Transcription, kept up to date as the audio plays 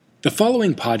The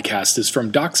following podcast is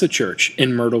from Doxa Church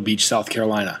in Myrtle Beach, South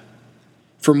Carolina.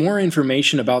 For more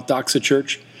information about Doxa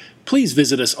Church, please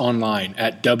visit us online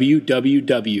at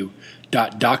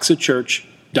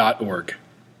www.doxachurch.org.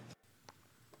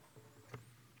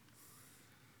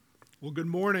 Well, good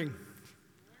morning.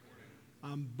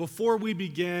 Before we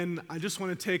begin, I just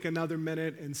want to take another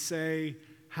minute and say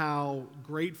how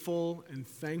grateful and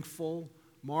thankful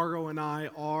Margot and I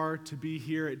are to be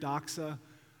here at Doxa.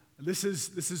 This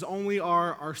is only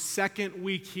our second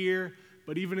week here,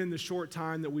 but even in the short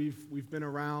time that we've been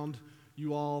around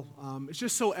you all, it's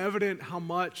just so evident how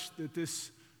much that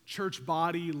this church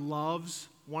body loves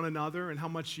one another and how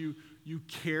much you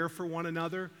care for one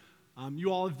another.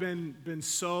 You all have been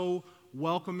so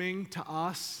welcoming to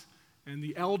us, and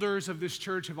the elders of this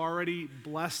church have already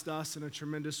blessed us in a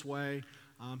tremendous way.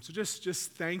 So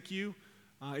just thank you.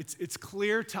 It's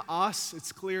clear to us,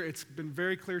 it's been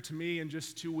very clear to me in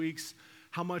just 2 weeks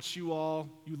how much you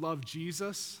love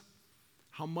Jesus,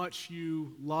 how much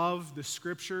you love the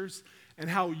scriptures, and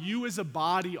how you as a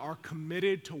body are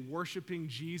committed to worshiping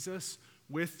Jesus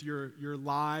with your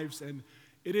lives. And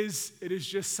it is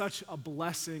just such a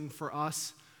blessing for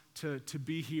us to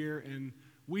be here, and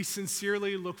we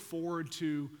sincerely look forward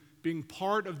to being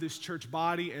part of this church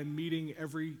body and meeting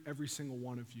every single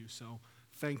one of you. So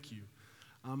thank you.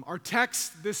 Our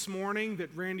text this morning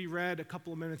that Randy read a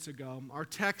couple of minutes ago, our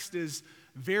text is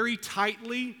very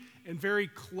tightly and very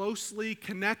closely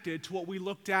connected to what we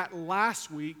looked at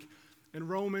last week in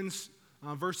Romans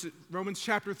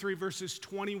chapter 3, verses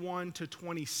 21 to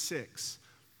 26.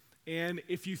 And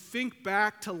if you think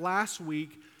back to last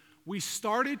week, we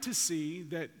started to see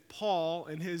that Paul,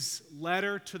 in his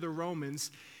letter to the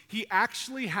Romans, he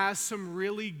actually has some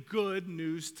really good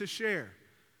news to share.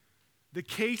 The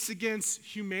case against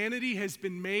humanity has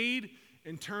been made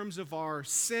in terms of our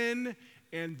sin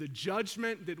and the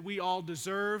judgment that we all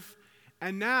deserve.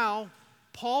 And now,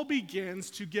 Paul begins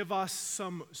to give us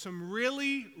some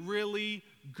really, really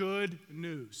good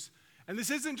news. And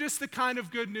this isn't just the kind of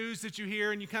good news that you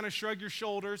hear and you kind of shrug your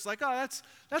shoulders like, oh,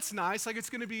 that's nice, like it's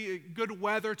going to be good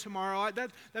weather tomorrow.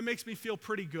 That makes me feel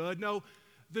pretty good. No,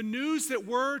 the news that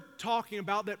we're talking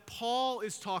about, that Paul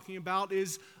is talking about,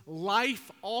 is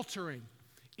life-altering,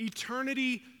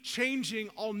 eternity-changing,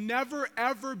 I'll never,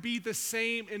 ever be the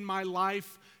same in my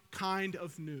life kind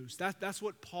of news. That's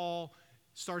what Paul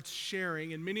starts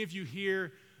sharing. And many of you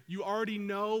here, you already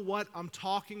know what I'm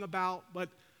talking about, but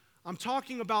I'm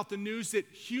talking about the news that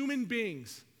human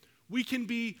beings, we can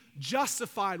be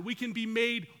justified, we can be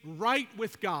made right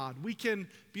with God, we can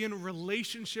be in a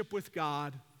relationship with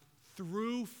God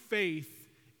through faith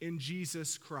in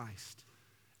Jesus Christ.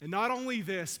 And not only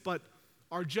this, but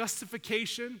our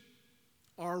justification,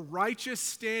 our righteous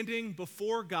standing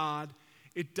before God,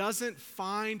 it doesn't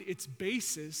find its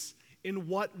basis in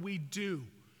what we do.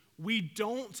 We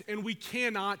don't and we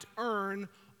cannot earn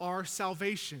our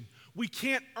salvation. We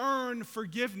can't earn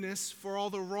forgiveness for all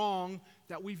the wrong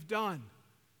that we've done.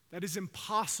 That is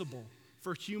impossible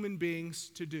for human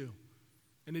beings to do.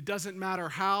 And it doesn't matter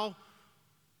how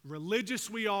religious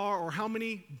we are or how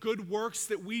many good works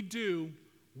that we do,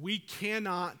 we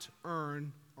cannot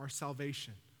earn our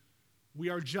salvation. We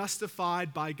are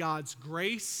justified by God's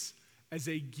grace as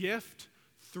a gift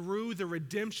through the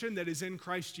redemption that is in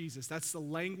Christ Jesus. That's the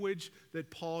language that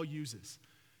Paul uses.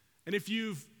 And if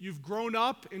you've grown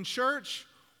up in church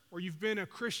or you've been a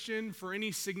Christian for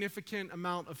any significant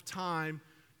amount of time,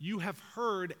 you have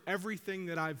heard everything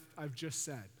that I've just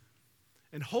said.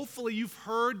 And hopefully you've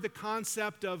heard the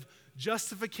concept of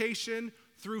justification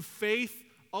through faith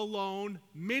alone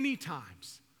many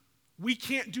times. We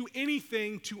can't do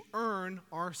anything to earn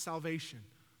our salvation.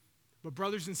 But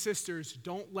brothers and sisters,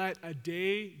 don't let a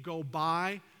day go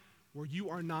by where you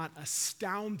are not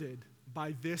astounded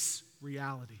by this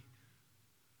reality.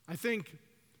 I think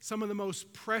some of the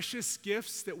most precious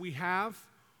gifts that we have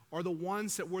are the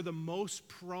ones that we're the most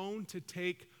prone to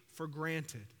take for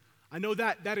granted. I know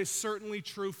that is certainly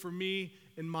true for me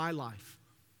in my life.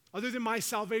 Other than my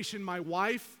salvation, my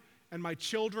wife and my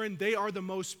children, they are the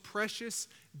most precious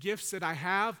gifts that I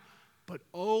have. But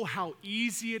oh, how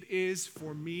easy it is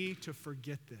for me to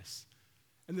forget this.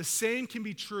 And the same can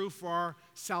be true for our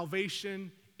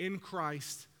salvation in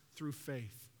Christ through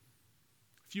faith.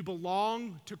 If you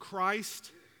belong to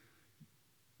Christ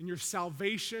and your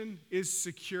salvation is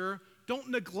secure, don't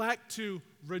neglect to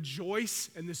rejoice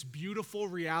in this beautiful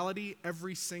reality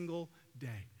every single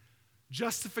day.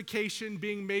 Justification,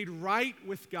 being made right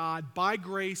with God by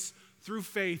grace through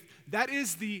faith, that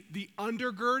is the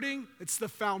undergirding, it's the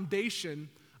foundation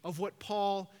of what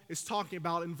Paul is talking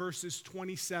about in verses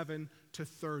 27 to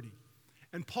 30.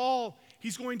 And Paul,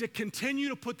 he's going to continue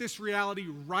to put this reality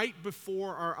right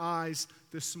before our eyes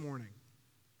this morning.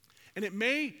 And it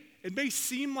may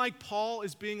seem like Paul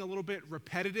is being a little bit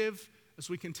repetitive as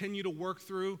we continue to work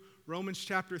through Romans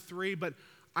chapter 3, but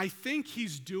I think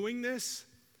he's doing this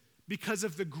because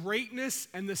of the greatness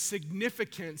and the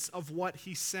significance of what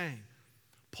he's saying.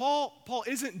 Paul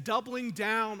isn't doubling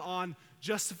down on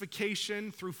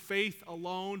justification through faith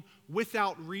alone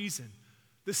without reason.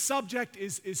 The subject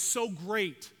is so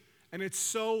great and it's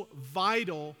so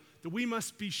vital that we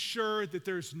must be sure that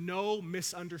there's no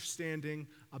misunderstanding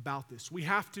about this. We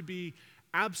have to be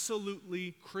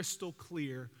absolutely crystal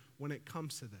clear when it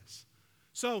comes to this.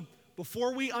 So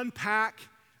before we unpack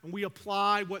and we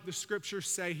apply what the scriptures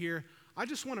say here, I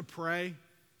just want to pray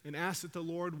and ask that the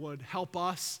Lord would help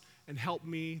us and help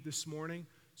me this morning.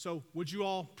 So would you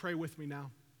all pray with me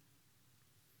now?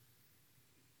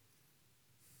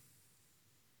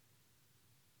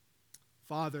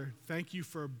 Father, thank you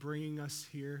for bringing us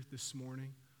here this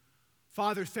morning.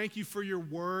 Father, thank you for your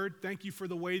word. Thank you for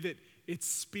the way that it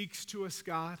speaks to us,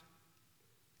 God.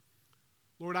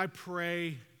 Lord, I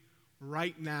pray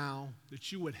right now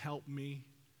that you would help me.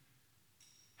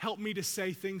 Help me to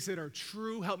say things that are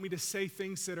true. Help me to say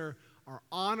things that are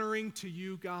honoring to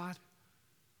you, God.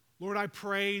 Lord, I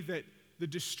pray that the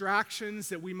distractions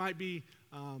that we might be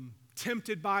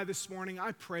tempted by this morning,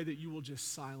 I pray that you will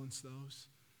just silence those.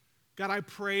 God, I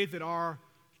pray that our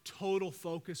total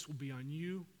focus will be on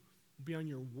you, will be on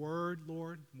your word,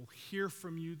 Lord. We'll hear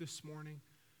from you this morning.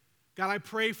 God, I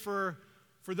pray for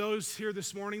those here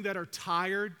this morning that are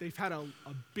tired. They've had a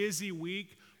busy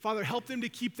week. Father, help them to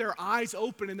keep their eyes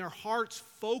open and their hearts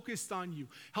focused on you.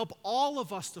 Help all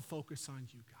of us to focus on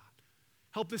you, God.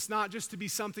 Help this not just to be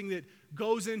something that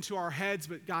goes into our heads,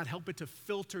 but God, help it to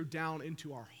filter down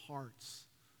into our hearts.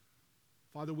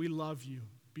 Father, we love you.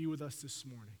 Be with us this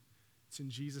morning. It's in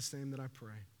Jesus' name that I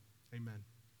pray. Amen.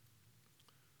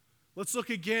 Let's look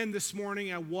again this morning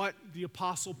at what the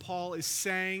Apostle Paul is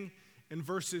saying in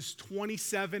verses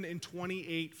 27 and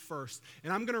 28 first.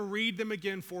 And I'm going to read them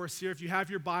again for us here. If you have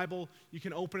your Bible, you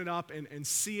can open it up and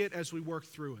see it as we work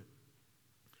through it.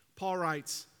 Paul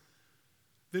writes,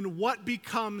 "Then what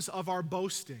becomes of our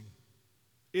boasting?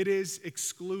 It is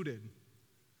excluded.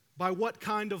 By what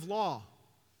kind of law?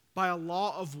 By a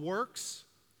law of works?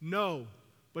 No,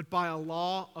 but by a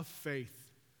law of faith.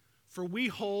 For we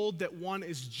hold that one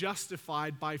is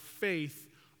justified by faith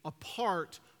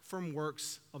apart from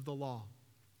works of the law."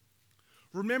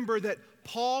 Remember that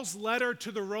Paul's letter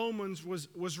to the Romans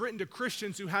was written to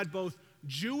Christians who had both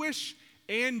Jewish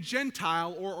and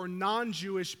Gentile or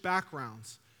non-Jewish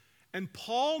backgrounds. And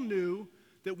Paul knew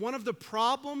that one of the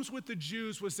problems with the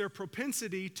Jews was their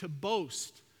propensity to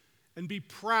boast and be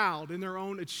proud in their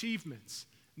own achievements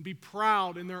and be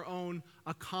proud in their own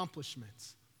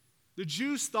accomplishments. The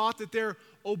Jews thought that their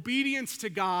obedience to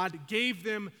God gave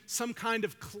them some kind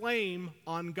of claim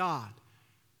on God.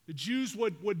 The Jews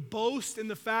would boast in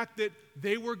the fact that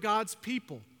they were God's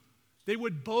people. They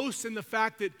would boast in the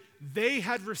fact that they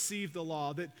had received the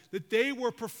law, that they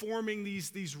were performing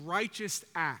these righteous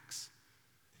acts.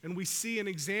 And we see an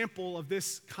example of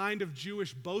this kind of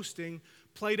Jewish boasting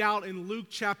played out in Luke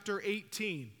chapter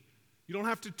 18. You don't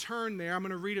have to turn there. I'm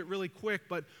going to read it really quick,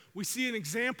 but we see an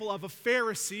example of a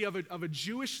Pharisee, of a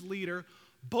Jewish leader,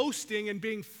 boasting and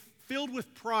being filled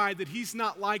with pride that he's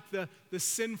not like the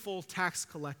sinful tax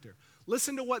collector.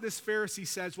 Listen to what this Pharisee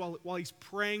says while he's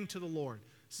praying to the Lord.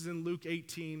 This is in Luke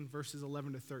 18, verses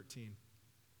 11 to 13.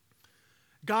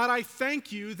 "God, I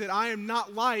thank you that I am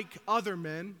not like other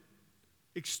men,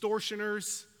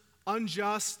 extortioners,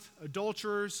 unjust,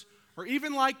 adulterers, or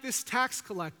even like this tax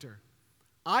collector.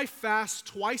 I fast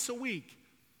twice a week.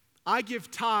 I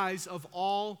give tithes of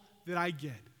all that I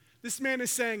get." This man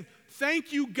is saying,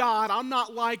 thank you, God, I'm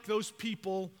not like those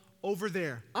people over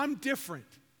there. I'm different.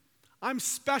 I'm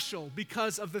special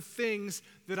because of the things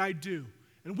that I do.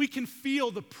 And we can feel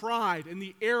the pride and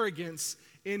the arrogance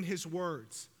in his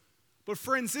words. But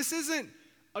friends, this isn't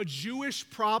a Jewish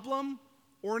problem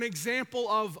or an example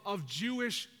of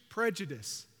Jewish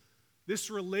prejudice.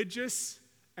 This religious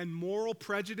and moral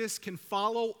prejudice can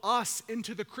follow us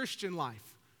into the Christian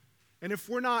life. And if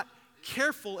we're not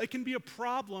careful, it can be a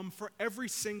problem for every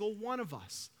single one of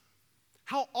us.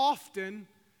 How often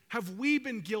have we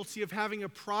been guilty of having a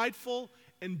prideful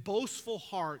and boastful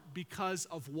heart because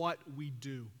of what we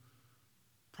do?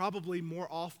 Probably more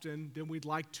often than we'd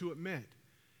like to admit.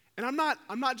 And I'm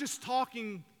not just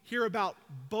talking here about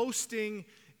boasting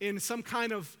in some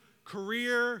kind of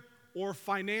career or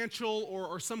financial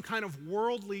or some kind of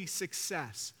worldly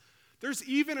success. There's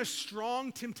even a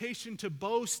strong temptation to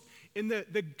boast in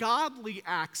the godly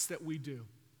acts that we do.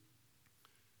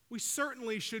 we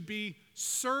certainly should be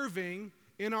serving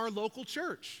in our local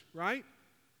church, right?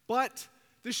 But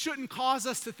this shouldn't cause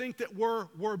us to think that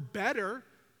we're better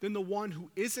than the one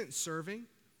who isn't serving.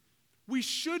 We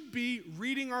should be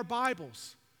reading our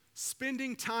Bibles,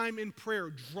 spending time in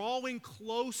prayer, drawing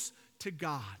close to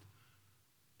God.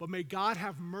 But may God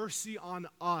have mercy on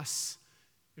us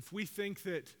if we think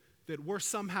that we're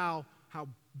somehow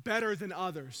better than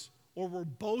others, or we're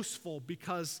boastful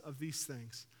because of these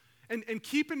things. And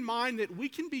keep in mind that we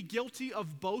can be guilty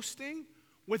of boasting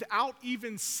without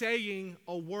even saying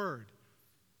a word.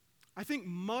 I think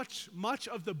much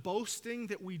of the boasting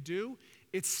that we do,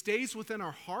 it stays within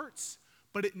our hearts,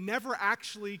 but it never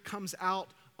actually comes out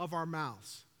of our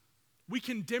mouths. We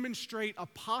can demonstrate a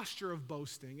posture of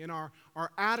boasting in our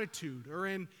attitude or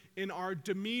in our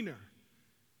demeanor.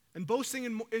 And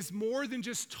boasting is more than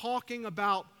just talking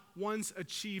about one's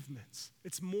achievements.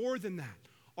 It's more than that.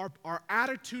 Our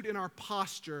attitude and our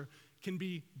posture can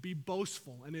be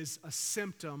boastful and is a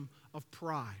symptom of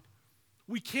pride.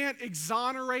 We can't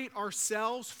exonerate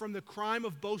ourselves from the crime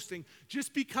of boasting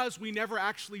just because we never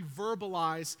actually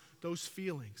verbalize those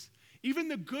feelings. Even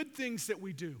the good things that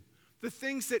we do, the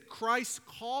things that Christ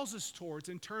calls us towards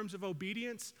in terms of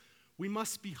obedience, we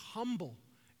must be humble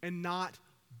and not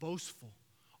boastful.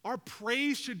 Our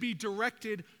praise should be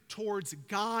directed towards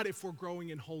God if we're growing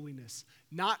in holiness,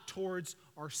 not towards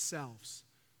ourselves.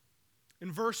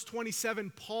 In verse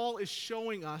 27, Paul is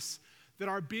showing us that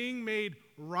our being made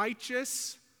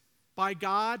righteous by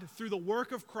God through the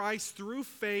work of Christ, through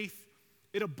faith,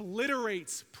 it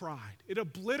obliterates pride. It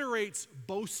obliterates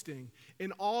boasting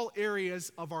in all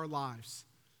areas of our lives.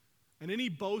 And any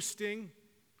boasting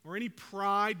or any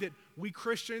pride that we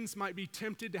Christians might be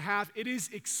tempted to have, it is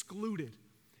excluded.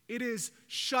 It is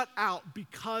shut out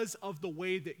because of the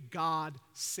way that God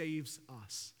saves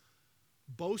us.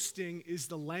 Boasting is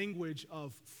the language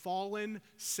of fallen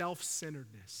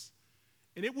self-centeredness.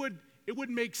 And it would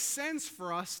make sense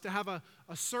for us to have a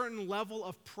certain level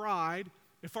of pride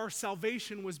if our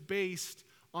salvation was based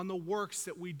on the works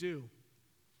that we do.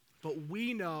 But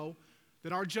we know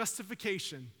that our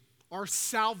justification, our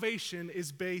salvation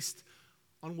is based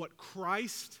on what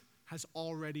Christ has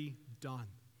already done.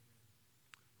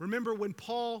 Remember when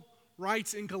Paul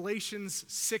writes in Galatians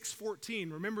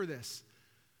 6:14, remember this.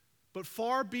 But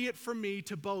far be it from me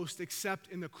to boast except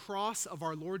in the cross of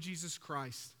our Lord Jesus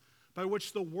Christ, by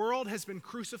which the world has been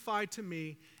crucified to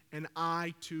me and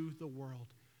I to the world.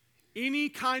 Any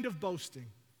kind of boasting,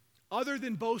 other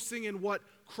than boasting in what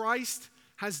Christ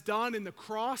has done in the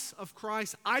cross of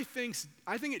Christ, I think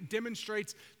it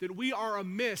demonstrates that we are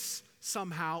amiss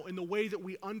somehow in the way that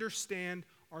we understand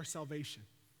our salvation.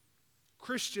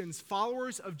 Christians,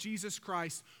 followers of Jesus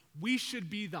Christ, we should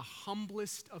be the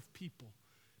humblest of people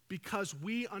because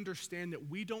we understand that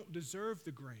we don't deserve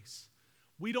the grace.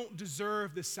 We don't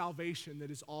deserve the salvation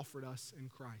that is offered us in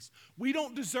Christ. We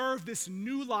don't deserve this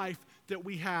new life that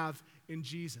we have in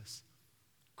Jesus.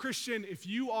 Christian, if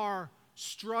you are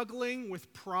struggling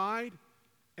with pride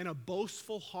and a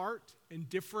boastful heart in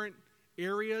different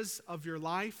areas of your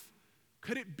life,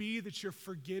 could it be that you're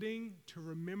forgetting to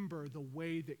remember the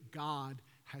way that God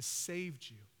has saved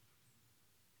you?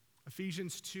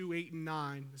 Ephesians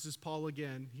 2:8-9, this is Paul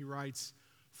again, he writes,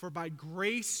 "For by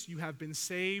grace you have been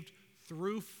saved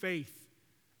through faith.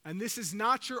 And this is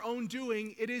not your own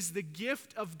doing, it is the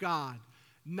gift of God,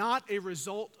 not a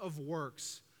result of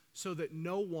works, so that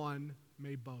no one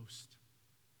may boast."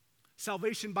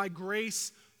 Salvation by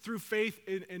grace through faith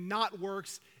and not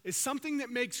works is something that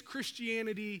makes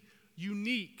Christianity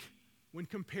unique when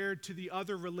compared to the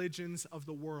other religions of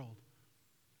the world.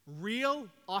 Real,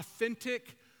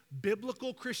 authentic,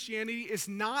 biblical Christianity is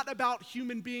not about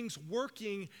human beings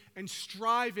working and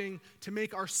striving to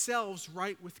make ourselves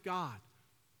right with God.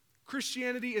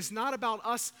 Christianity is not about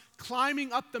us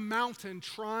climbing up the mountain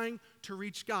trying to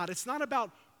reach God. It's not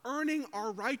about earning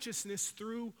our righteousness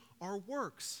through our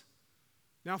works.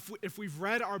 Now, if we've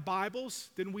read our Bibles,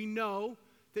 then we know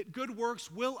that good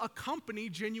works will accompany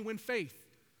genuine faith.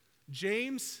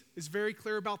 James is very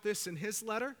clear about this in his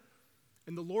letter.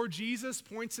 And the Lord Jesus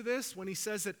points to this when he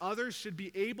says that others should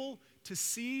be able to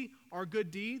see our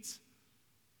good deeds,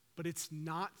 but it's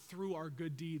not through our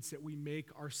good deeds that we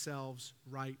make ourselves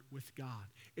right with God.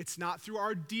 It's not through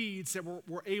our deeds that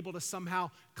we're able to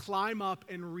somehow climb up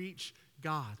and reach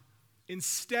God.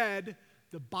 Instead,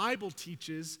 the Bible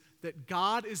teaches that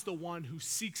God is the one who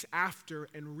seeks after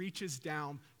and reaches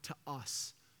down to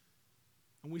us.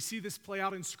 And we see this play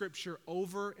out in Scripture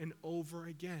over and over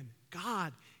again.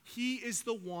 God, He is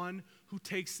the one who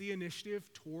takes the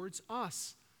initiative towards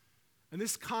us. And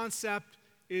this concept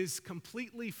is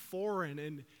completely foreign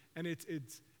and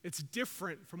It's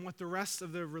different from what the rest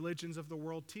of the religions of the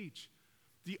world teach.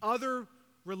 The other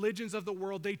religions of the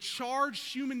world, they charge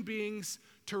human beings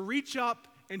to reach up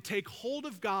and take hold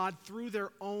of God through their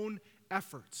own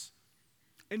efforts.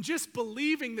 And just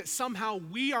believing that somehow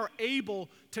we are able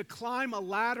to climb a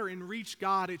ladder and reach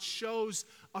God, it shows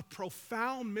a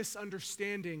profound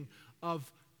misunderstanding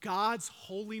of God's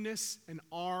holiness and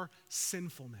our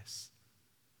sinfulness.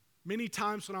 Many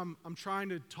times when I'm trying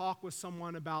to talk with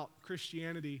someone about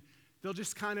Christianity, they'll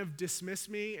just kind of dismiss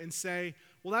me and say,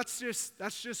 well, that's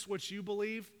just what you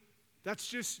believe. That's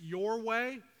just your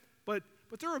way. But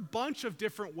there are a bunch of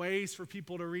different ways for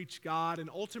people to reach God, and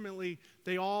ultimately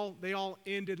they all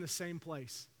end in the same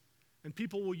place. And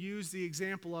people will use the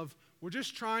example of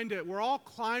we're all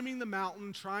climbing the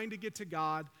mountain trying to get to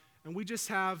God, and we just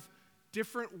have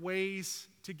different ways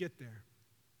to get there.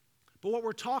 But what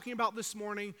we're talking about this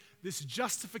morning, this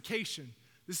justification,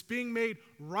 this being made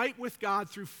right with God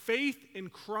through faith in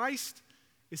Christ,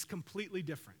 is completely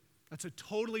different. That's a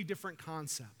totally different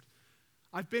concept.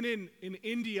 I've been in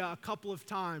India a couple of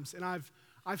times, and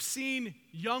I've seen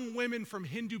young women from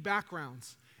Hindu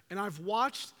backgrounds, and I've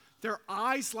watched their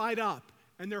eyes light up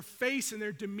and their face and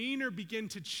their demeanor begin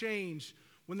to change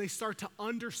when they start to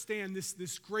understand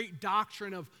this great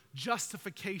doctrine of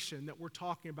justification that we're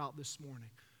talking about this morning.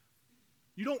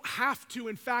 You don't have to.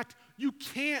 In fact, you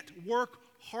can't work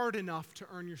hard enough to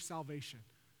earn your salvation.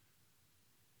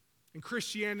 In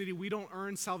Christianity, we don't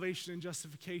earn salvation and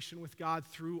justification with God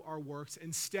through our works.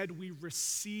 Instead, we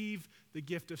receive the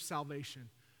gift of salvation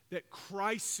that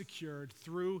Christ secured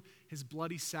through his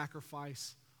bloody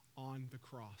sacrifice on the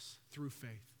cross, through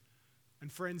faith.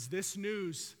 And friends, this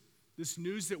news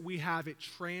that we have, it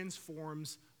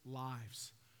transforms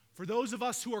lives. For those of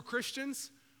us who are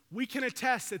Christians, we can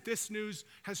attest that this news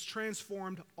has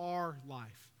transformed our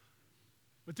life.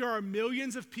 But there are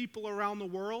millions of people around the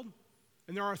world,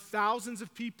 and there are thousands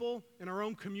of people in our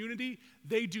own community,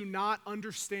 they do not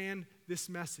understand this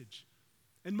message.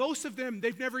 And most of them,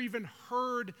 they've never even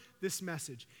heard this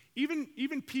message. Even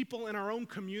people in our own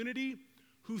community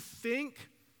who think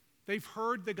they've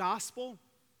heard the gospel,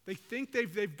 they think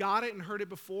they've got it and heard it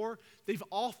before, they've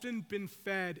often been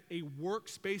fed a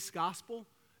works-based gospel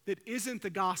that isn't the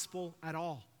gospel at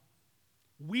all.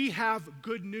 We have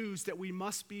good news that we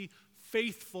must be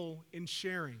faithful in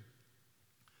sharing.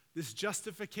 This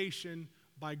justification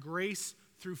by grace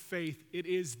through faith, it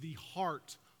is the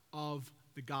heart of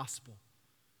the gospel.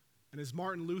 And as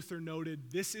Martin Luther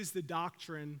noted, this is the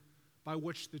doctrine by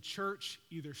which the church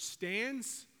either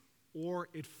stands or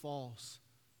it falls.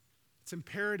 It's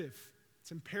imperative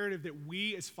that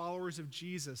we as followers of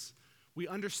Jesus, we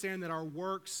understand that our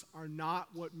works are not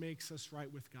what makes us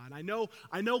right with God. I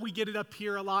know we get it up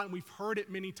here a lot and we've heard it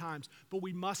many times, but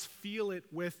we must feel it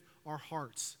with our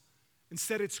hearts.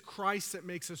 Instead, it's Christ that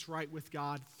makes us right with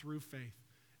God through faith.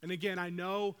 And again, I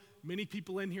know many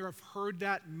people in here have heard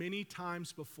that many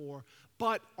times before,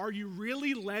 but are you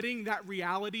really letting that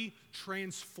reality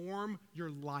transform your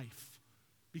life?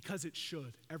 Because it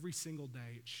should. Every single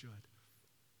day it should.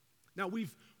 Now,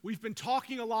 we've been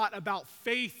talking a lot about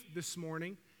faith this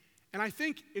morning, and I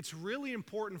think it's really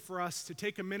important for us to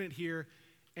take a minute here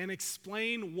and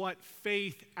explain what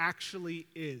faith actually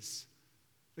is.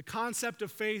 The concept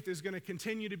of faith is going to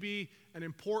continue to be an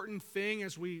important thing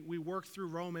as we work through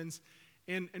Romans,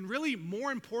 and really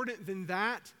more important than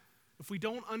that, if we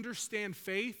don't understand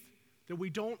faith, then we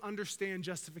don't understand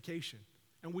justification,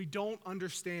 and we don't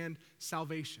understand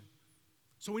salvation.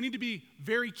 So we need to be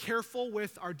very careful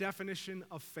with our definition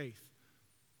of faith.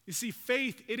 You see,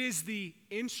 faith, it is the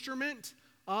instrument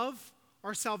of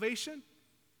our salvation,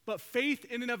 but faith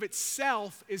in and of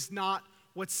itself is not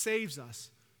what saves us.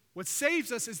 What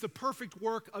saves us is the perfect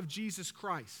work of Jesus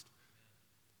Christ.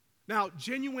 Now,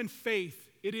 genuine faith,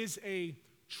 it is a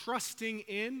trusting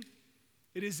in,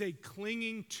 it is a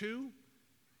clinging to,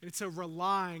 and it's a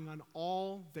relying on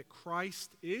all that Christ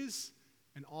is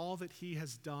and all that he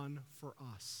has done for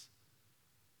us.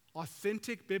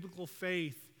 Authentic biblical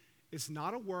faith is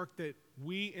not a work that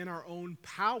we in our own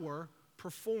power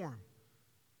perform.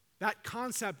 That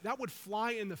concept, that would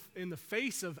fly in the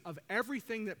face of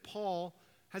everything that Paul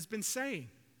has been saying.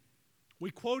 We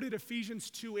quoted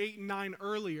Ephesians 2, 8, and 9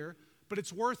 earlier, but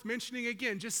it's worth mentioning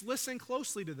again. Just listen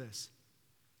closely to this.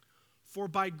 For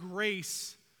by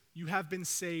grace you have been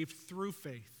saved through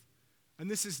faith. And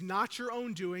this is not your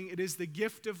own doing, it is the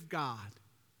gift of God,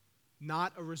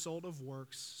 not a result of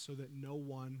works, so that no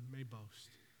one may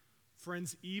boast.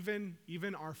 Friends, even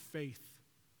our faith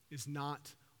is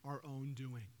not our own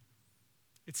doing.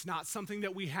 It's not something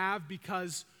that we have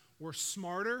because we're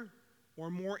smarter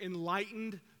or more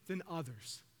enlightened than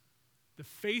others. the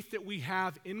faith that we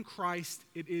have in Christ,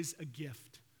 it is a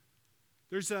gift.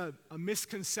 There's a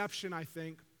misconception, I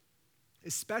think,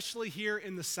 especially here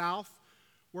in the South,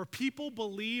 where people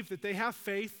believe that they have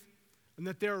faith and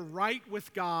that they're right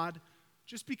with God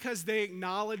just because they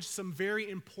acknowledge some very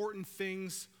important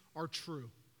things are true.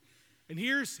 And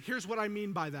here's what I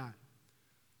mean by that.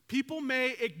 People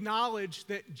may acknowledge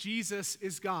that Jesus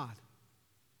is God.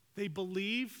 They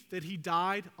believe that he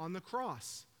died on the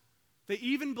cross. They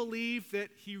even believe that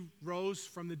he rose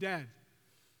from the dead.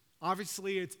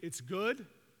 Obviously, it's good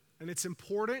and it's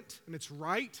important and it's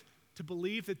right to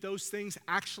believe that those things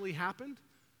actually happened.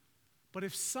 But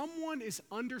if someone is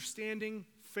understanding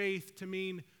faith to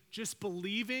mean just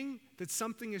believing that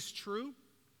something is true,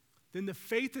 then the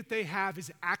faith that they have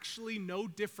is actually no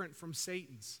different from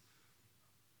Satan's.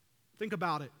 Think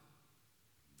about it.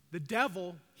 The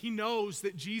devil, he knows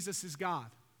that Jesus is God.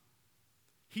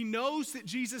 He knows that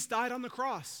Jesus died on the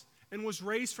cross and was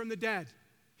raised from the dead.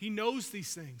 He knows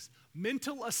these things.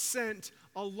 Mental assent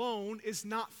alone is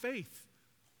not faith.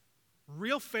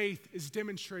 Real faith is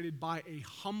demonstrated by a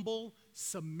humble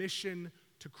submission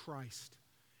to Christ.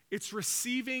 It's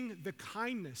receiving the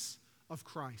kindness of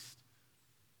Christ.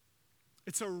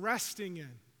 It's a resting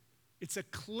in. It's a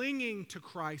clinging to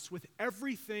Christ with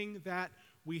everything that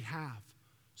we have.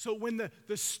 So when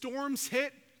the storms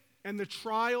hit and the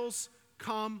trials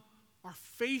come, our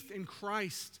faith in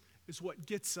Christ is what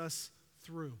gets us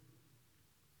through.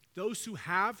 Those who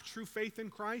have true faith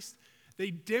in Christ, they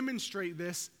demonstrate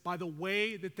this by the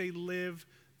way that they live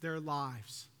their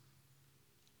lives.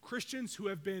 Christians who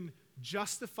have been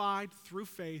justified through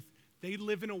faith, they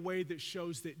live in a way that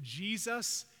shows that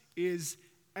Jesus is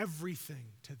everything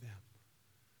to them.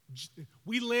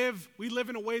 We live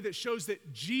in a way that shows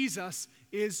that Jesus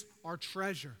is our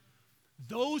treasure.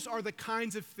 Those are the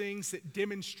kinds of things that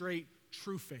demonstrate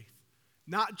true faith,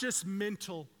 not just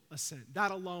mental assent. That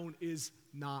alone is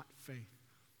not faith.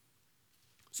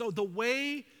 So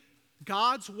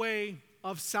God's way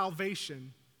of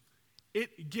salvation,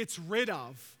 it gets rid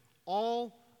of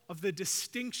all of the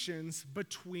distinctions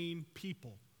between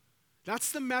people.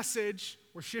 That's the message.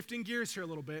 We're shifting gears here a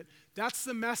little bit. That's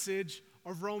the message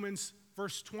of Romans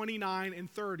verse 29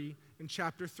 and 30 in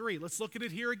chapter 3. Let's look at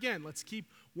it here again. Let's keep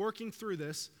working through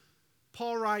this.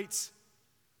 Paul writes,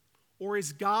 "Or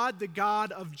is God the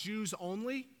God of Jews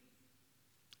only?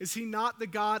 Is he not the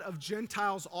God of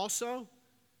Gentiles also?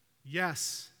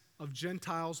 Yes, of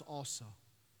Gentiles also.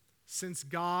 Since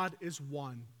God is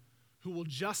one, who will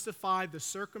justify the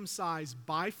circumcised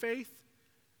by faith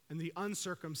and the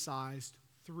uncircumcised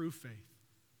through faith."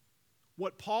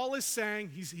 What Paul is saying,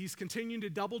 he's continuing to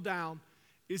double down,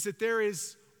 is that there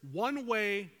is one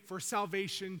way for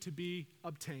salvation to be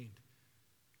obtained.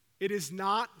 It is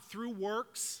not through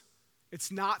works.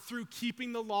 It's not through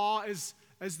keeping the law as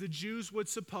the Jews would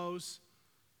suppose.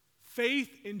 Faith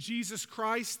in Jesus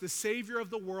Christ, the Savior of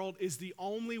the world, is the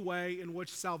only way in which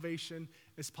salvation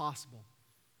is possible.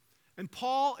 And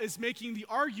Paul is making the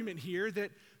argument here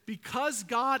that because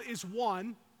God is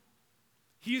one,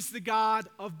 he is the God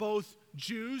of both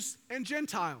Jews and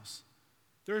Gentiles.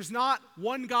 There's not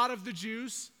one God of the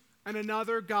Jews and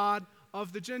another God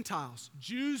of the Gentiles.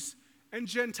 Jews and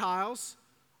Gentiles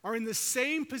are in the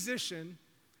same position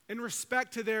in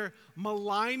respect to their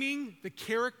maligning the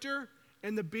character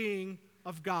and the being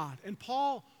of God. And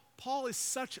Paul is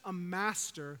such a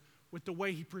master with the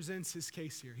way he presents his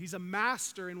case here. He's a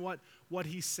master in what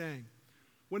he's saying.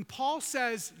 When Paul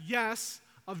says, yes,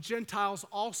 of Gentiles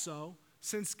also,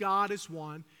 since God is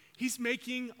one, he's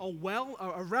making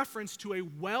a reference to a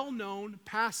well-known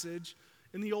passage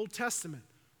in the Old Testament,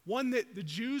 one that the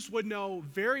Jews would know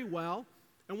very well,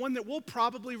 and one that we'll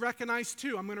probably recognize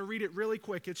too. I'm going to read it really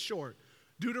quick. It's short.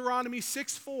 Deuteronomy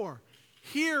 6:4.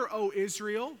 "Hear, O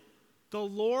Israel, the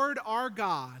Lord our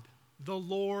God, the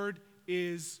Lord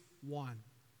is one."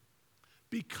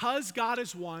 Because God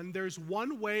is one, there's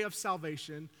one way of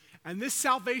salvation, and this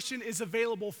salvation is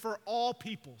available for all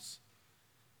peoples.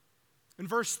 In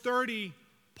verse 30,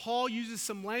 Paul uses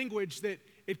some language that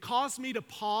it caused me to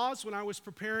pause when I was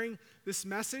preparing this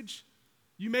message.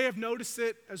 You may have noticed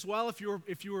it as well if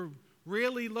you were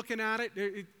really looking at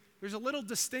it. There's a little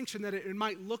distinction that it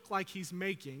might look like he's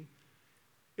making.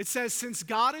 It says, "Since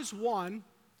God is one,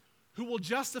 who will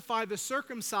justify the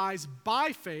circumcised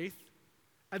by faith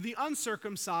and the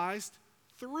uncircumcised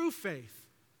through faith."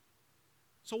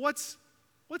 So what's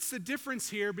the difference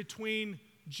here between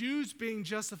Jews being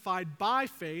justified by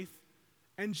faith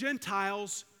and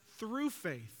Gentiles through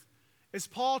faith? Is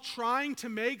Paul trying to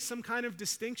make some kind of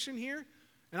distinction here?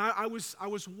 And I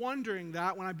was wondering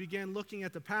that when I began looking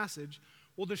at the passage.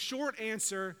 Well, the short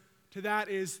answer to that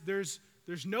is there's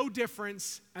There's no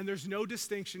difference and there's no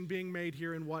distinction being made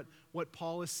here in what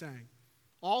Paul is saying.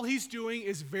 All he's doing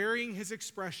is varying his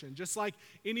expression, just like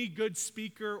any good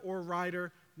speaker or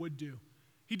writer would do.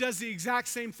 He does the exact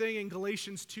same thing in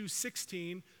Galatians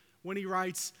 2:16 when he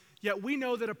writes, "Yet we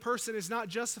know that a person is not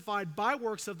justified by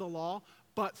works of the law,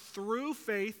 but through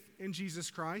faith in Jesus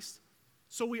Christ.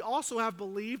 So we also have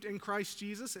believed in Christ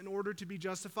Jesus in order to be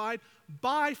justified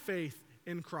by faith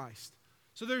in Christ."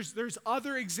 So there's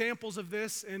other examples of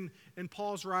this in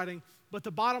Paul's writing, but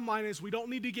the bottom line is we don't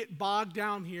need to get bogged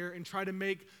down here and try to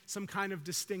make some kind of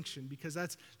distinction, because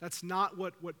that's not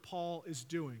what Paul is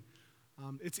doing.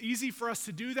 It's easy for us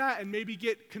to do that and maybe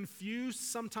get confused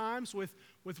sometimes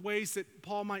with ways that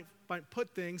Paul might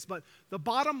put things, but the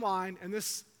bottom line, and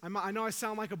this, I know I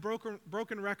sound like a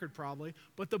broken record probably,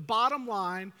 but the bottom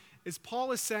line is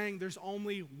Paul is saying there's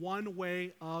only one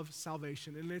way of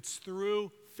salvation, and it's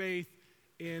through faith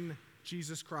in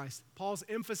Jesus Christ. Paul's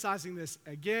emphasizing this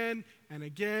again and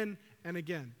again and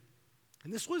again.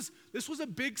 And this was a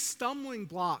big stumbling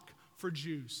block for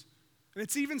Jews. And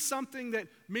it's even something that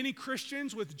many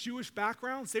Christians with Jewish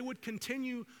backgrounds, they would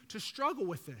continue to struggle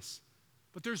with this.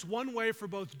 But there's one way for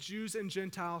both Jews and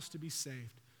Gentiles to be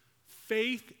saved: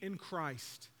 faith in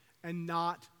Christ and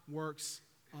not works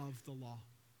of the law.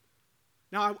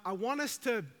 Now, I want us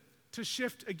to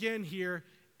shift again here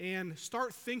and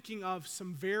start thinking of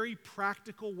some very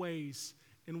practical ways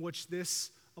in which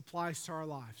this applies to our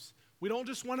lives. We don't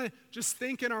just want to just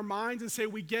think in our minds and say,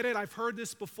 we get it, I've heard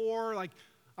this before, like,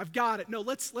 I've got it. No,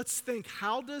 let's think,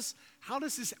 how does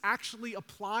this actually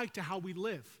apply to how we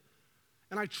live?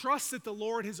 And I trust that the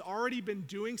Lord has already been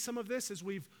doing some of this as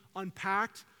we've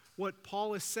unpacked what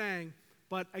Paul is saying.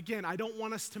 But again, I don't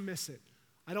want us to miss it.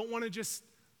 I don't want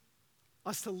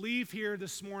us to leave here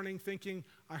this morning thinking,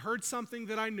 I heard something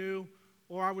that I knew,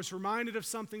 or I was reminded of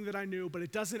something that I knew, but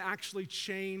it doesn't actually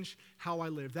change how I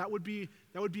live. That would be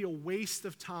a waste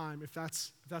of time if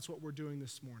that's what we're doing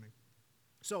this morning.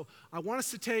 So I want us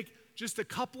to take just a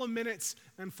couple of minutes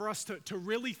and for us to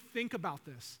really think about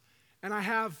this. And I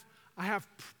have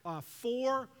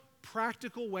 4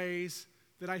 practical ways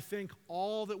that I think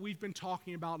all that we've been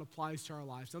talking about applies to our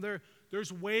lives. Now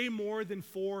there's way more than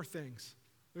 4 things.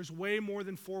 There's way more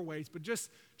than 4 ways, but just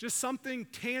something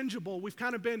tangible. We've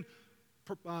kind of been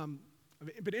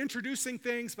introducing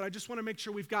things, but I just want to make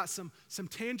sure we've got some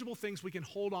tangible things we can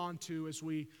hold on to as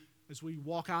we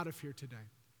walk out of here today.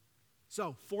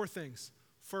 So, 4 things.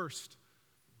 First,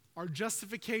 our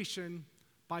justification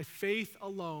by faith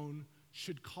alone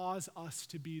should cause us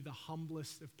to be the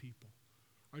humblest of people.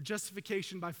 Our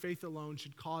justification by faith alone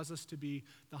should cause us to be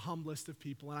the humblest of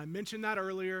people. And I mentioned that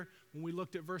earlier when we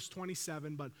looked at verse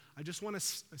 27, but I just want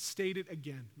to state it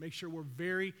again. Make sure we're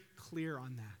very clear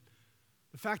on that.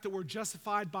 The fact that we're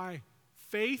justified by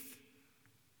faith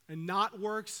and not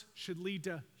works should lead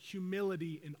to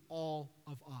humility in all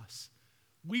of us.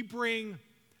 We bring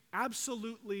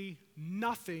absolutely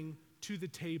nothing to the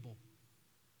table.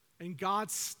 And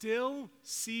God still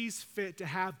sees fit to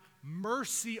have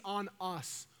mercy on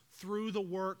us through the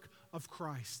work of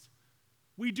Christ.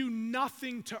 We do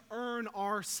nothing to earn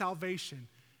our salvation.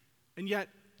 And yet,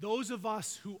 those of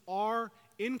us who are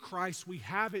in Christ, we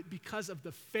have it because of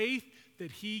the faith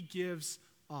that He gives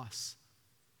us.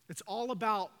 It's all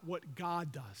about what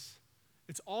God does.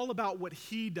 It's all about what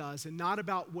He does and not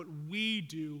about what we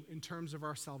do in terms of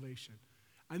our salvation.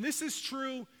 And this is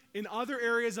true in other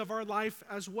areas of our life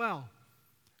as well.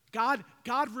 God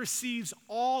receives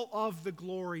all of the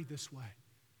glory this way.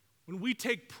 When we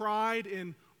take pride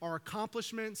in our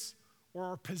accomplishments or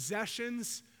our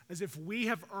possessions as if we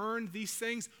have earned these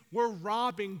things, we're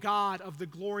robbing God of the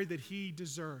glory that He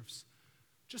deserves.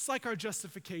 Just like our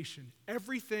justification,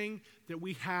 everything that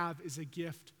we have is a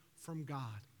gift from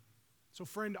God. So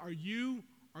friend, are you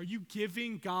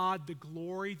giving God the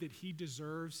glory that He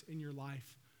deserves in your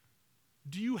life?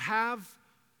 Do you have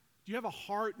a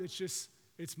heart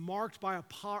it's marked by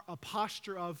a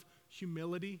posture of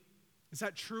humility? Is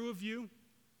that true of you?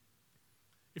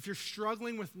 If you're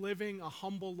struggling with living a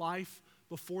humble life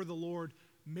before the Lord,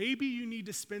 maybe you need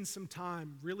to spend some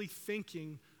time really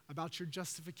thinking about your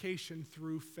justification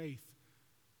through faith.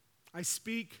 I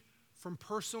speak from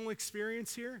personal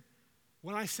experience here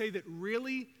when I say that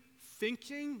really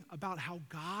thinking about how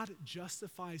God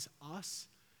justifies us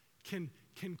can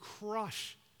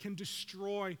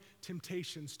destroy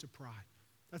temptations to pride.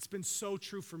 That's been so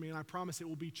true for me, and I promise it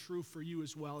will be true for you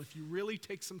as well if you really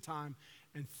take some time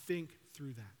and think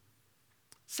through that.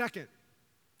 Second,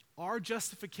 our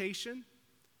justification,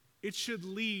 it should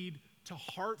lead to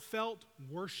heartfelt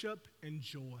worship and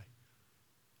joy.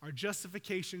 our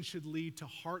justification should lead to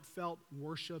heartfelt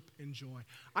worship and joy.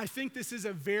 I think this is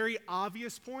a very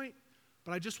obvious point,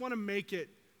 but I just want to make it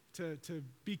to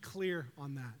be clear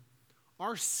on that.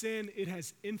 Our sin, it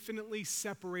has infinitely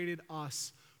separated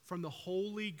us from the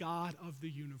holy God of the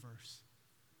universe.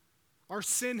 Our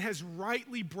sin has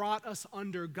rightly brought us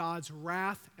under God's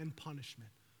wrath and punishment.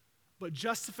 But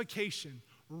justification,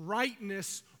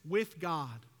 rightness with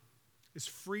God, is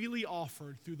freely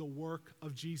offered through the work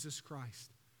of Jesus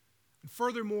Christ. And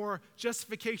furthermore,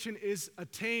 justification is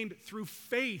attained through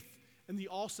faith in the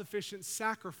all-sufficient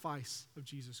sacrifice of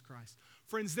Jesus Christ.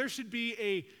 Friends, there should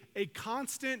be a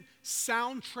constant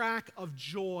soundtrack of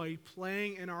joy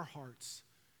playing in our hearts.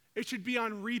 It should be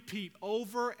on repeat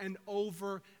over and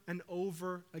over and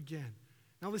over again.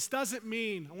 Now, this doesn't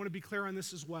mean, I want to be clear on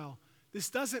this as well, this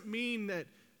doesn't mean that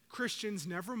Christians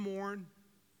never mourn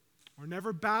or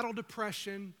never battle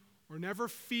depression or never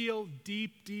feel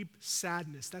deep, deep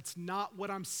sadness. That's not what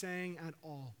I'm saying at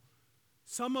all.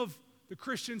 Some of the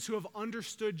Christians who have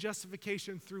understood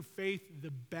justification through faith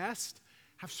the best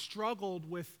have struggled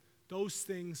with those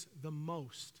things the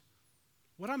most.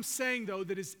 What I'm saying, though,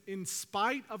 that is in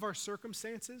spite of our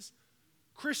circumstances,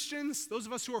 Christians, those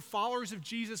of us who are followers of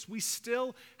Jesus, we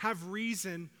still have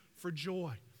reason for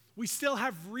joy. We still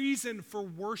have reason for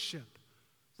worship,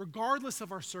 regardless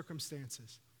of our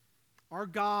circumstances. Our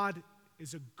God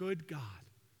is a good God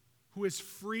who has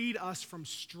freed us from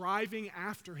striving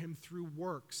after him through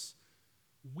works.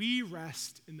 We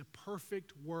rest in the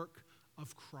perfect work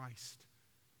of Christ.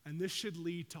 And this should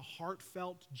lead to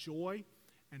heartfelt joy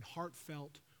and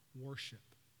heartfelt worship.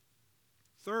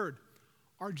 Third,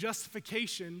 our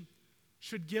justification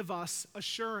should give us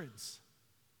assurance.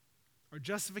 Our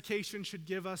justification should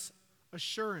give us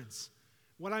assurance.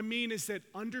 What I mean is that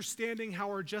understanding how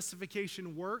our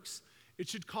justification works, it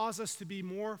should cause us to be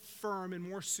more firm and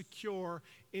more secure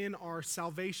in our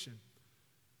salvation.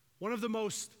 One of the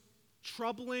most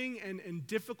troubling and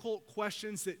difficult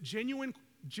questions that genuine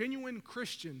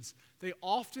Christians, they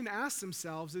often ask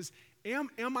themselves is, am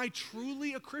I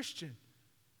truly a Christian?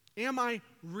 Am I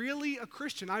really a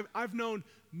Christian? I've known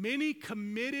many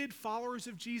committed followers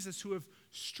of Jesus who have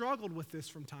struggled with this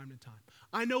from time to time.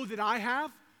 I know that I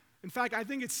have. In fact, I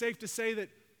think it's safe to say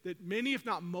that many, if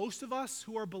not most of us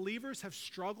who are believers have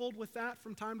struggled with that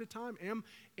from time to time.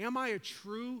 Am I a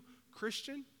true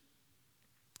Christian?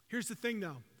 Here's the thing,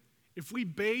 though. If we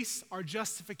base our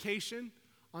justification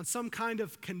on some kind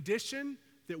of condition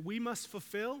that we must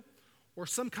fulfill or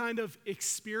some kind of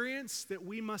experience that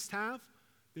we must have,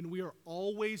 then we are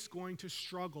always going to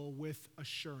struggle with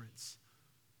assurance.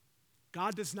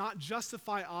 God does not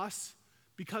justify us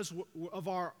because of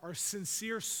our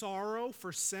sincere sorrow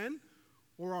for sin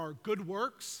or our good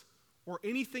works or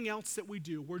anything else that we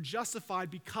do. We're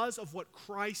justified because of what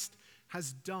Christ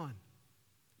has done.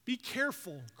 Be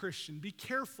careful, Christian. Be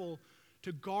careful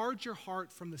to guard your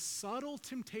heart from the subtle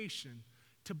temptation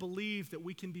to believe that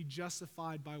we can be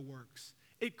justified by works.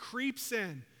 It creeps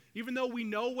in. Even though we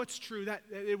know what's true, that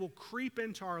it will creep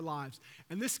into our lives.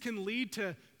 And this can lead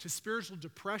to spiritual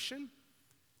depression,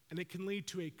 and it can lead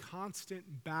to a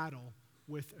constant battle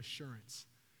with assurance.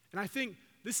 And I think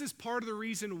this is part of the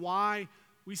reason why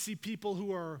we see people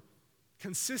who are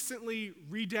consistently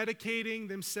rededicating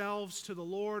themselves to the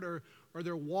Lord, or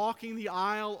they're walking the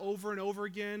aisle over and over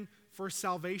again for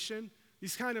salvation.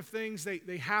 These kind of things,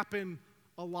 they happen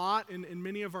a lot in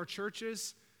many of our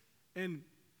churches. And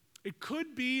it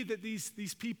could be that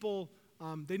these people,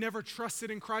 they never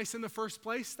trusted in Christ in the first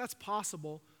place. That's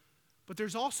possible. But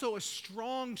there's also a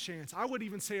strong chance, I would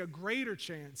even say a greater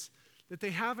chance, that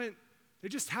they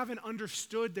just haven't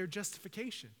understood their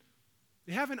justification.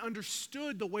 They haven't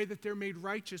understood the way that they're made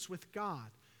righteous with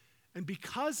God. And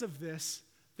because of this,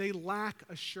 they lack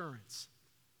assurance.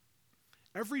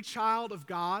 Every child of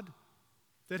God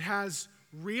that has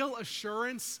real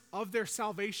assurance of their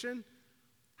salvation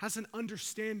has an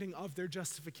understanding of their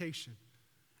justification.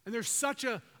 And there's such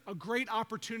a great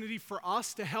opportunity for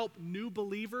us to help new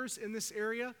believers in this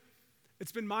area.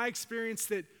 It's been my experience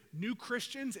that new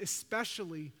Christians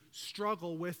especially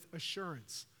struggle with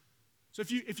assurance. So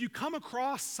if you come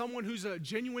across someone who's a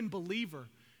genuine believer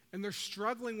and they're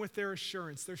struggling with their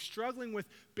assurance, they're struggling with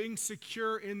being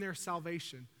secure in their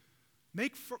salvation,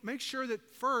 make sure that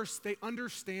first they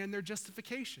understand their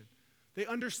justification. They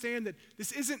understand that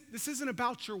this isn't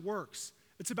about your works.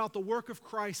 It's about the work of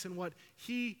Christ and what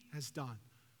he has done.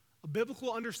 A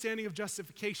biblical understanding of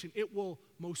justification, it will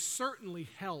most certainly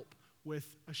help with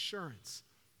assurance.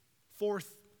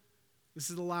 Fourth, this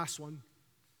is the last one.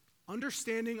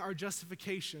 Understanding our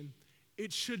justification,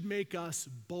 it should make us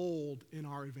bold in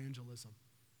our evangelism.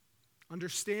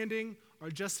 Understanding our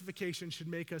justification should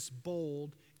make us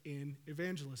bold in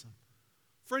evangelism.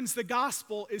 Friends, the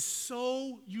gospel is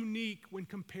so unique when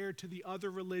compared to the other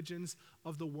religions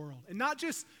of the world. And not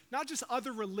just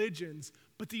other religions,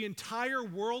 but the entire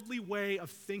worldly way of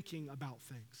thinking about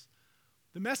things.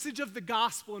 The message of the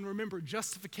gospel, and remember,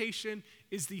 justification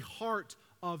is the heart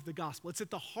of the gospel. It's at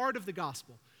the heart of the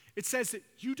gospel. It says that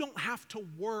you don't have to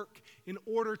work in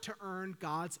order to earn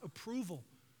God's approval.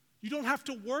 You don't have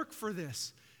to work for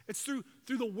this. It's through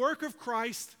the work of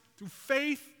Christ, through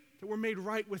faith, that we're made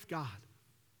right with God.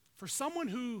 For someone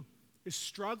who is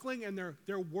struggling and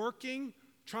they're working,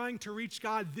 trying to reach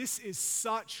God, this is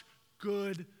such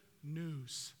good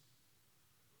news.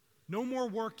 No more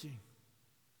working.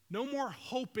 No more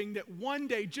hoping that one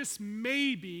day, just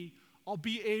maybe, I'll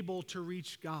be able to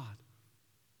reach God.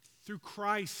 Through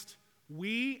Christ,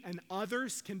 we and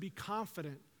others can be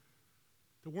confident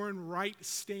that we're in right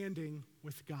standing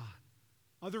with God.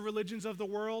 Other religions of the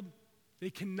world, they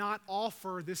cannot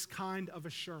offer this kind of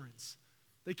assurance.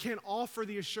 They can't offer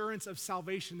the assurance of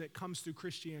salvation that comes through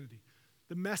Christianity,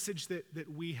 the message that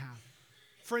we have.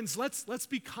 Friends, let's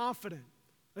be confident.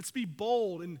 Let's be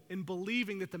bold in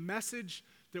believing that the message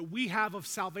that we have of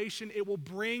salvation, it will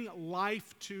bring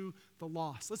life to the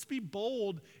lost. Let's be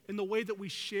bold in the way that we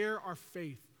share our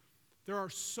faith. There are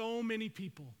so many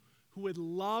people who would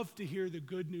love to hear the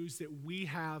good news that we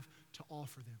have to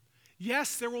offer them.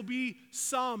 Yes, there will be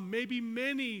some, maybe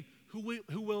many, who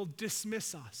will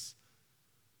dismiss us.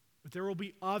 But there will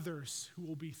be others who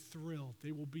will be thrilled.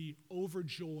 They will be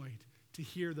overjoyed to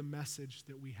hear the message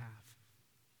that we have.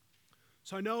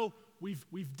 So I know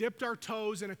we've dipped our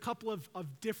toes in a couple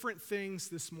of different things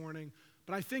this morning,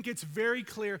 but I think it's very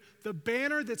clear. The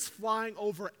banner that's flying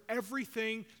over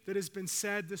everything that has been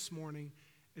said this morning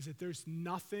is that there's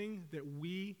nothing that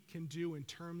we can do in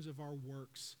terms of our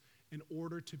works in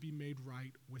order to be made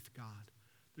right with God.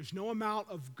 There's no amount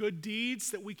of good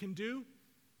deeds that we can do.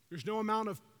 There's no amount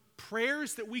of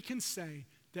prayers that we can say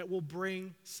that will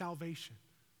bring salvation.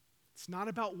 It's not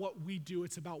about what we do,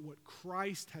 it's about what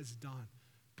Christ has done.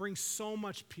 Brings so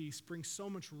much peace, brings so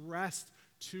much rest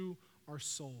to our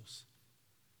souls.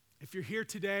 If you're here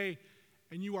today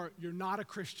and you're not a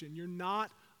Christian, you're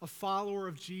not a follower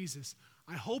of Jesus,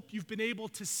 I hope you've been able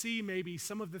to see maybe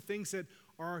some of the things that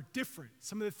are different,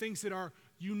 some of the things that are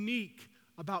unique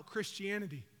about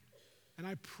Christianity. And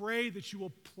I pray that you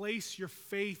will place your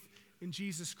faith in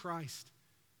Jesus Christ.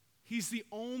 He's the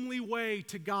only way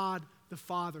to God the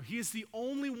Father. He is the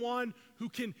only one who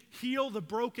can heal the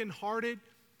brokenhearted.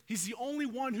 He's the only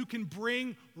one who can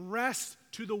bring rest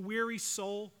to the weary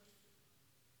soul.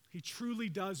 He truly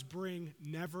does bring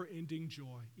never-ending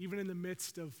joy. Even in the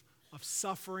midst of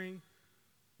suffering,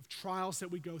 of trials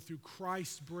that we go through,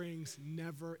 Christ brings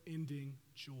never-ending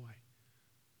joy.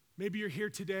 Maybe you're here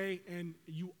today and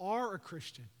you are a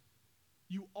Christian.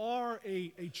 You are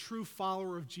a true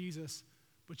follower of Jesus,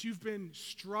 but you've been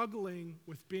struggling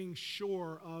with being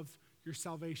sure of your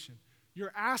salvation.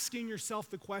 You're asking yourself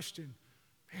the question,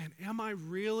 man, am I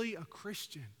really a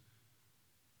Christian?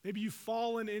 Maybe you've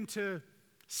fallen into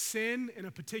sin in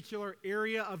a particular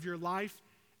area of your life,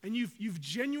 and you've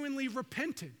genuinely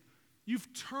repented. You've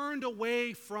turned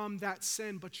away from that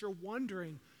sin, but you're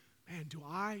wondering, man, do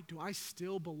I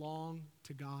still belong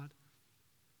to God?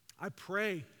 I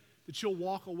pray that you'll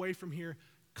walk away from here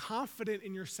confident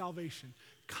in your salvation,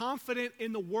 confident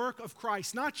in the work of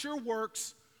Christ, not your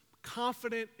works,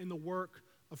 confident in the work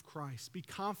of Christ. Be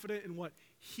confident in what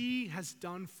He has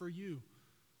done for you,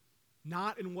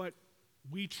 not in what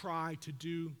we try to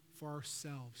do for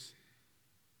ourselves.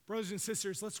 Brothers and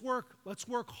sisters, let's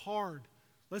work hard.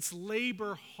 Let's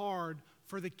labor hard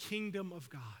for the kingdom of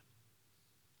God.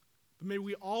 But may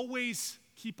we always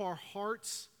keep our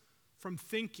hearts from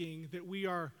thinking that we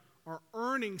are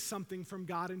earning something from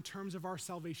God in terms of our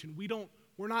salvation.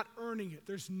 We're not earning it.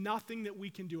 There's nothing that we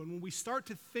can do. And when we start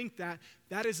to think that,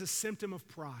 that is a symptom of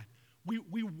pride.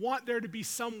 We want there to be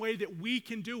some way that we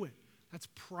can do it. That's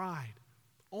pride.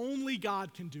 Only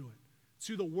God can do it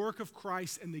through the work of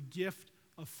Christ and the gift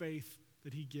of faith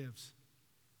that He gives.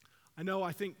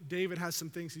 I think David has some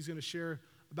things he's going to share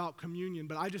about communion,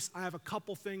 but I have a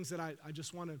couple things that I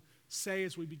just want to say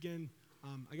as we begin.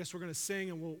 I guess we're going to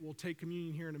sing and we'll take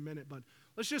communion here in a minute, but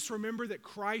let's just remember that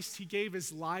Christ, He gave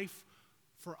His life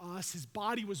for us. His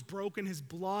body was broken, His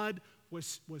blood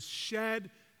was shed,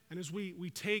 and as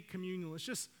we take communion,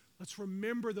 let's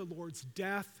remember the Lord's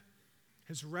death,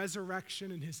 His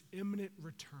resurrection, and His imminent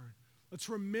return. Let's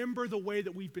remember the way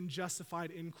that we've been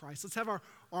justified in Christ. Let's have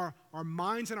our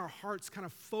minds and our hearts kind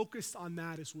of focused on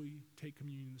that as we take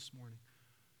communion this morning.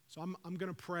 So I'm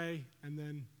going to pray, and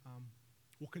then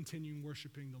we'll continue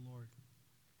worshiping the Lord.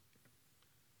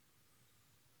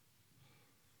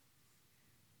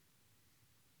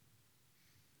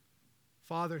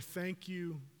 Father, thank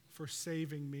you for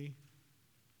saving me.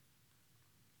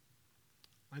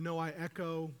 I know I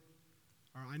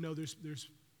know there's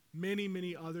many,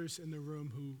 many others in the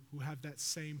room who have that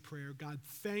same prayer. God,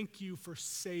 thank you for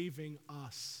saving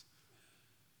us.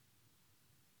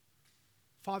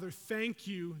 Father, thank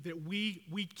you that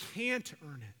we can't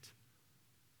earn it.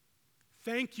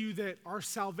 Thank you that our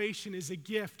salvation is a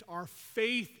gift. Our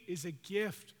faith is a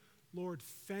gift. Lord,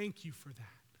 thank you for that.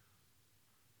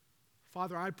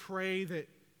 Father, I pray that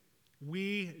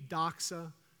we,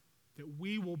 Doxa, that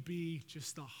we will be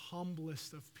just the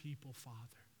humblest of people, Father.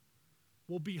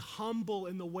 We'll be humble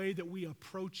in the way that we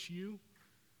approach you.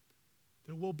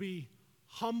 That we'll be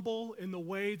humble in the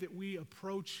way that we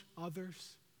approach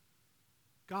others.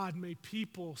 God, may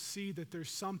people see that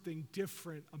there's something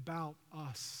different about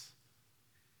us.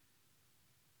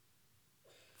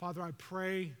 Father, I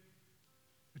pray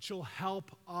that you'll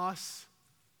help us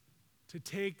to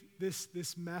take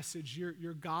this message,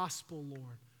 your gospel,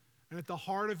 Lord. And at the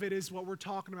heart of it is what we're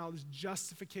talking about, is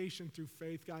justification through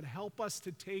faith. God, help us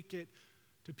to take it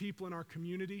to people in our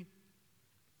community.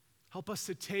 Help us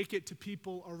to take it to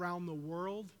people around the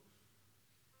world.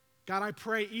 God, I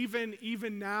pray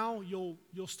even now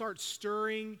you'll start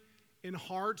stirring in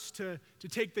hearts to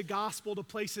take the gospel to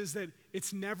places that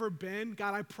it's never been.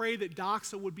 God, I pray that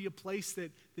Doxa would be a place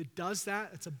that does that.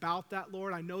 It's about that,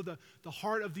 Lord. I know the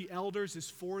heart of the elders is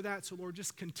for that. So, Lord,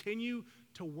 just continue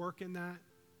to work in that.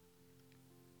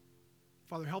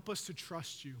 Father, help us to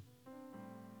trust you.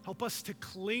 Help us to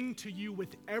cling to you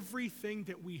with everything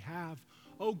that we have.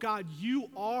 Oh God, you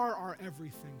are our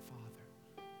everything,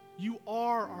 Father. You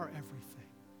are our everything.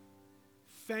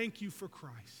 Thank you for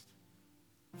Christ.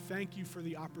 Thank you for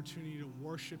the opportunity to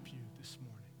worship you this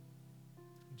morning.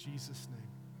 In Jesus' name.